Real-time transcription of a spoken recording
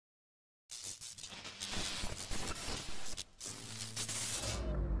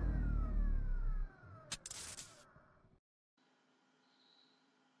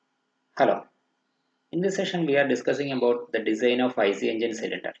Hello. In this session, we are discussing about the design of IC engine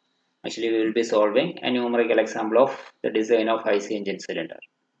cylinder. Actually, we will be solving a numerical example of the design of IC engine cylinder.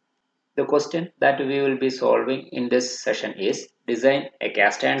 The question that we will be solving in this session is design a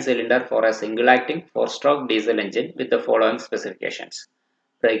cast iron cylinder for a single acting 4-stroke diesel engine with the following specifications.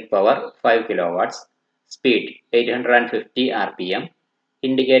 Brake power 5 kilowatts, speed 850 rpm,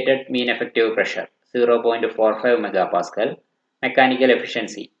 indicated mean effective pressure 0.45 megapascal, mechanical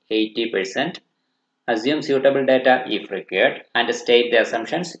efficiency 80%. Assume suitable data if required and state the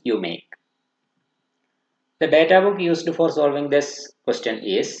assumptions you make. The data book used for solving this question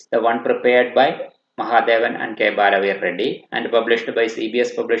is the one prepared by Mahadevan and K. Balaveera Reddy and published by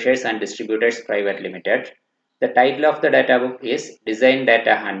CBS Publishers and Distributors Private Limited. The title of the data book is Design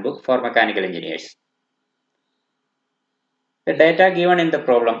Data Handbook for Mechanical Engineers. The data given in the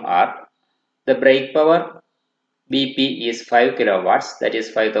problem are the brake power BP is 5 kilowatts, that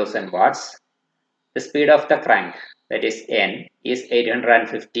is 5000 watts. The speed of the crank, that is N, is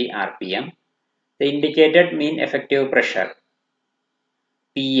 850 rpm. The indicated mean effective pressure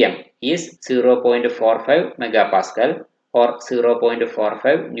PM is 0.45 megapascal or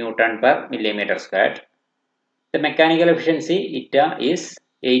 0.45 Newton per millimeter squared. The mechanical efficiency eta is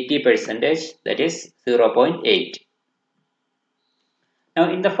 80%, that is 0.8. Now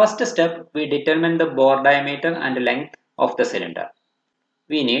in the first step, we determine the bore diameter and length of the cylinder.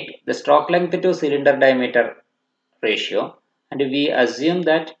 We need the stroke length to cylinder diameter ratio, and we assume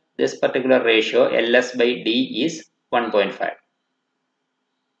that this particular ratio LS by D is 1.5.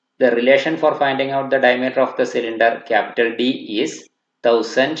 The relation for finding out the diameter of the cylinder capital D is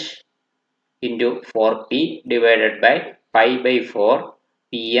 1000 into 4P divided by pi by 4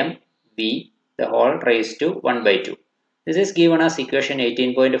 PM V the whole raised to 1 by 2. This is given as equation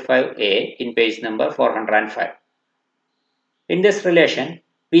 18.5a in page number 405. In this relation,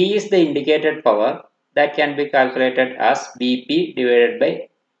 P is the indicated power that can be calculated as BP divided by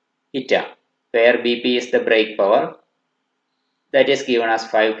eta, where BP is the brake power that is given as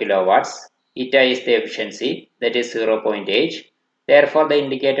 5 kilowatts, eta is the efficiency that is 0.8, therefore the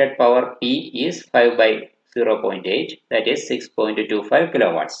indicated power P is 5 by 0.8 that is 6.25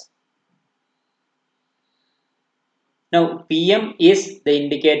 kilowatts. Now PM is the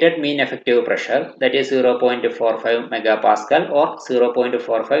indicated mean effective pressure that is 0.45 megapascal or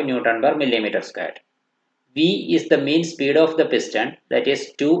 0.45 Newton per millimeter squared. V is the mean speed of the piston that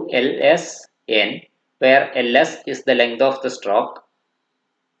is 2 LSN, where LS is the length of the stroke.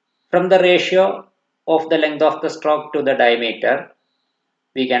 From the ratio of the length of the stroke to the diameter,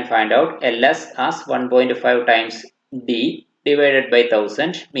 we can find out LS as 1.5 times D divided by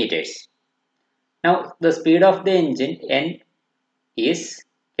 1000 meters. Now the speed of the engine N is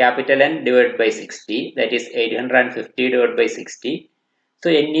capital N divided by 60, that is 850 divided by 60.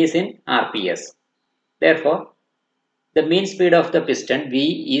 So N is in RPS. Therefore, the mean speed of the piston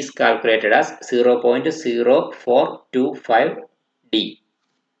V is calculated as 0.0425 D.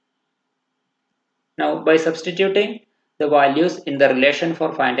 Now by substituting the values in the relation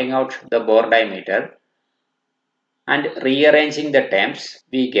for finding out the bore diameter and rearranging the terms,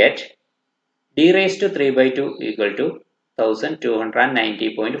 we get D raised to 3 by 2 equal to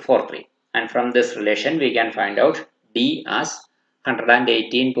 1290.43, and from this relation we can find out D as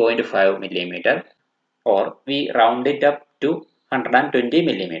 118.5 millimeter, or we round it up to 120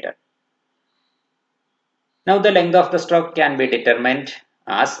 millimeter. Now the length of the stroke can be determined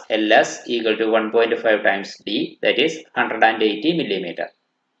as LS equal to 1.5 times D, that is 180 millimeter.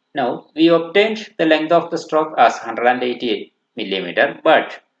 Now we obtained the length of the stroke as 180 millimeter,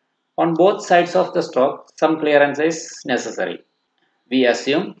 but on both sides of the stroke, some clearance is necessary. We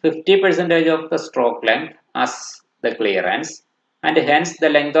assume 50% of the stroke length as the clearance, and hence the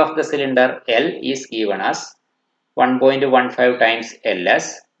length of the cylinder L is given as 1.15 times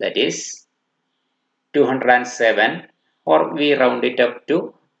LS, that is 207, or we round it up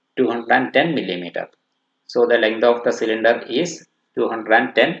to 210 millimeter. So the length of the cylinder is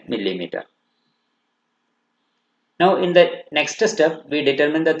 210 millimeter. Now in the next step, we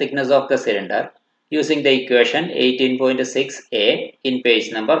determine the thickness of the cylinder using the equation 18.6a in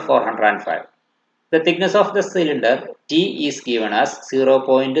page number 405. The thickness of the cylinder T is given as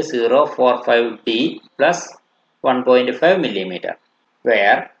 0.045 D plus 1.5 millimeter,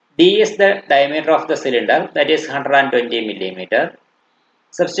 where D is the diameter of the cylinder, that is 120 millimeter.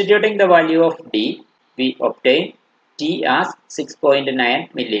 Substituting the value of D, we obtain T as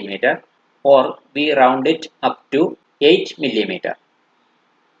 6.9 millimeter, or we round it up to 8 millimeter.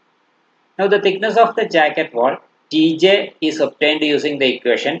 Now the thickness of the jacket wall TJ is obtained using the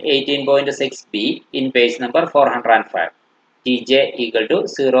equation 18.6b in page number 405. Tj equal to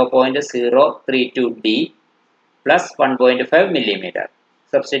 0.032D plus 1.5 millimeter.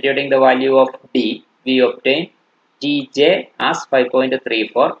 Substituting the value of D, we obtain Tj as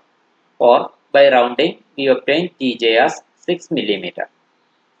 5.34, or by rounding, we obtain Tj as 6 millimeter.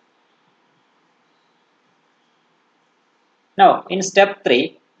 Now, in step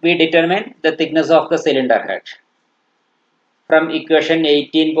 3, we determine the thickness of the cylinder head. From equation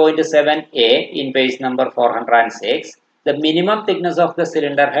 18.7a in page number 406, the minimum thickness of the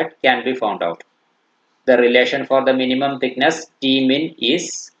cylinder head can be found out. The relation for the minimum thickness T min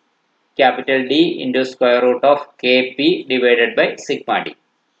is capital D into square root of Kp divided by sigma d.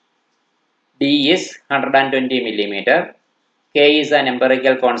 D is 120 millimeter. K is an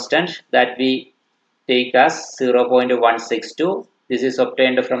empirical constant that we take as 0.162. This is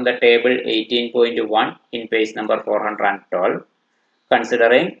obtained from the table 18.1 in page number 412.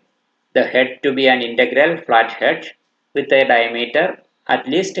 Considering the head to be an integral flat head with a diameter at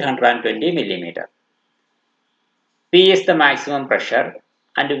least 120 millimeter. P is the maximum pressure,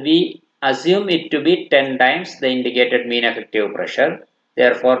 and we assume it to be 10 times the indicated mean effective pressure.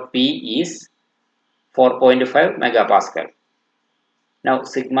 Therefore, P is 4.5 megapascal. Now,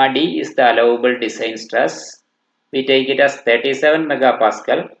 sigma D is the allowable design stress. We take it as 37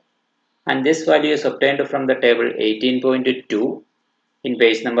 megapascal, and this value is obtained from the table 18.2 in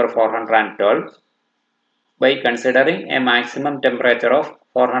page number 412 by considering a maximum temperature of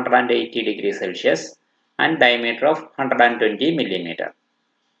 480 degrees Celsius and diameter of 120 millimeter.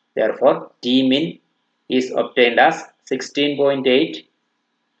 Therefore, T min is obtained as 16.8.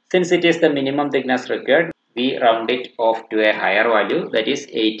 Since it is the minimum thickness required, we round it off to a higher value, that is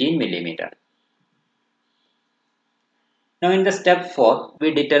 18 millimeter. Now in the step 4,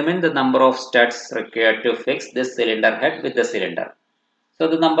 we determine the number of studs required to fix this cylinder head with the cylinder. So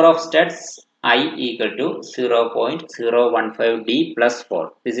the number of studs I equal to 0.015D plus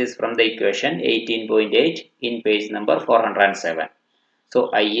 4. This is from the equation 18.8 in page number 407.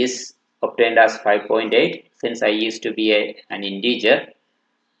 So I is obtained as 5.8. Since I is to be an integer,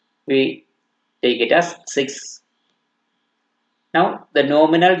 we take it as 6. Now the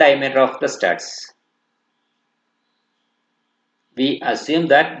nominal diameter of the studs. We assume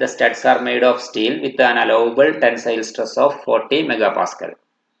that the studs are made of steel with an allowable tensile stress of 40 megapascal.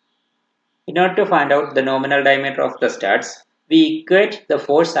 In order to find out the nominal diameter of the studs, we equate the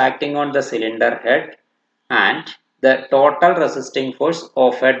force acting on the cylinder head and the total resisting force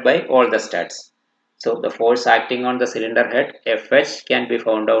offered by all the studs. So the force acting on the cylinder head Fh can be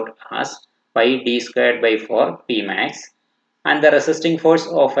found out as pi d squared by 4 P max, and the resisting force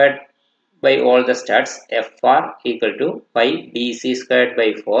offered by all the studs Fr equal to pi dc squared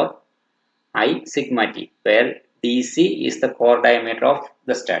by 4 I sigma t, where dc is the core diameter of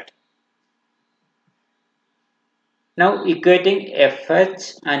the stud. Now equating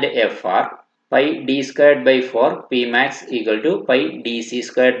Fh and Fr, pi d squared by 4 P max equal to pi dc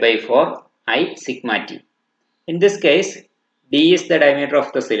squared by 4 I sigma t. In this case, d is the diameter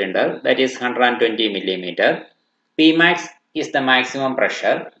of the cylinder, that is 120 millimeter. P max is the maximum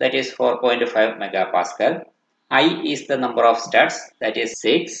pressure, that is 4.5 megapascal. I is the number of studs, that is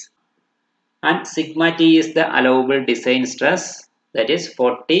 6. And sigma t is the allowable design stress, that is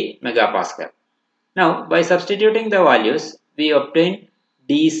 40 megapascal. Now, by substituting the values, we obtain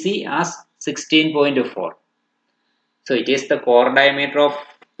DC as 16.4. So, it is the core diameter of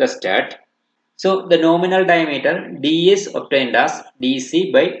the stud. So, the nominal diameter D is obtained as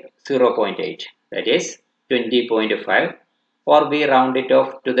DC by 0.8, that is 20.5, or we round it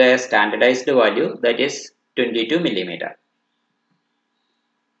off to the standardized value, that is 22 millimeter.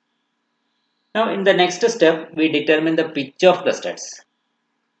 Now, in the next step, we determine the pitch of the studs.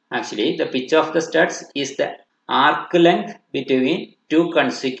 Actually, the pitch of the studs is the arc length between two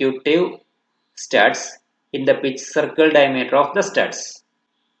consecutive studs in the pitch circle diameter of the studs.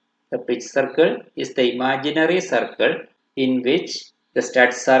 The pitch circle is the imaginary circle in which the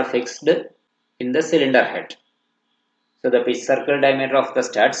studs are fixed in the cylinder head. So, the pitch circle diameter of the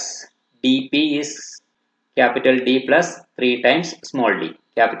studs dP is capital D plus 3 times small d.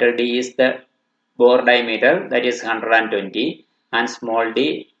 Capital D is the bore diameter, that is 120, and small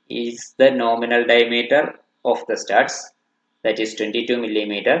d is the nominal diameter of the studs, that is 22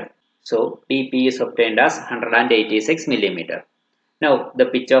 millimeter. So dP is obtained as 186 millimeter. Now the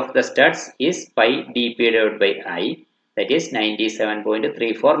pitch of the studs is pi dP divided by I, that is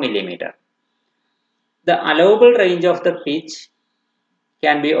 97.34 millimeter. The allowable range of the pitch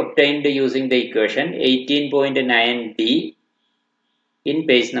can be obtained using the equation 18.9D in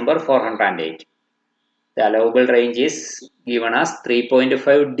page number 408. The allowable range is given as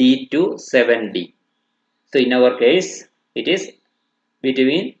 3.5D to 7D. So in our case, It is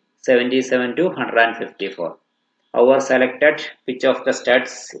between 77 to 154. Our selected pitch of the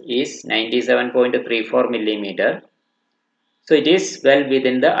studs is 97.34 millimeter. So it is well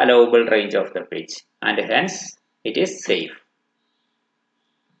within the allowable range of the pitch and hence it is safe.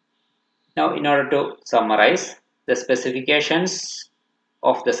 Now in order to summarize the specifications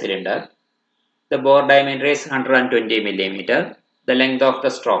of the cylinder, the bore diameter is 120 millimeter, the length of the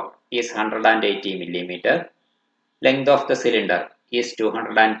stroke is 180 millimeter, length of the cylinder is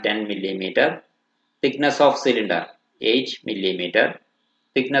 210 millimeter, thickness of cylinder 8 millimeter,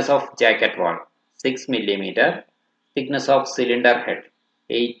 thickness of jacket wall 6 millimeter, thickness of cylinder head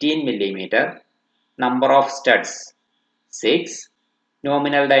 18 millimeter, number of studs 6,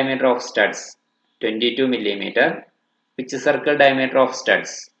 nominal diameter of studs 22 millimeter, pitch circle diameter of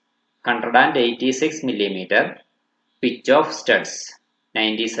studs 186 millimeter, pitch of studs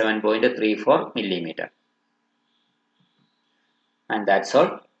 97.34 millimeter. And that's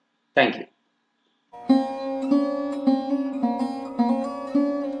all. Thank you.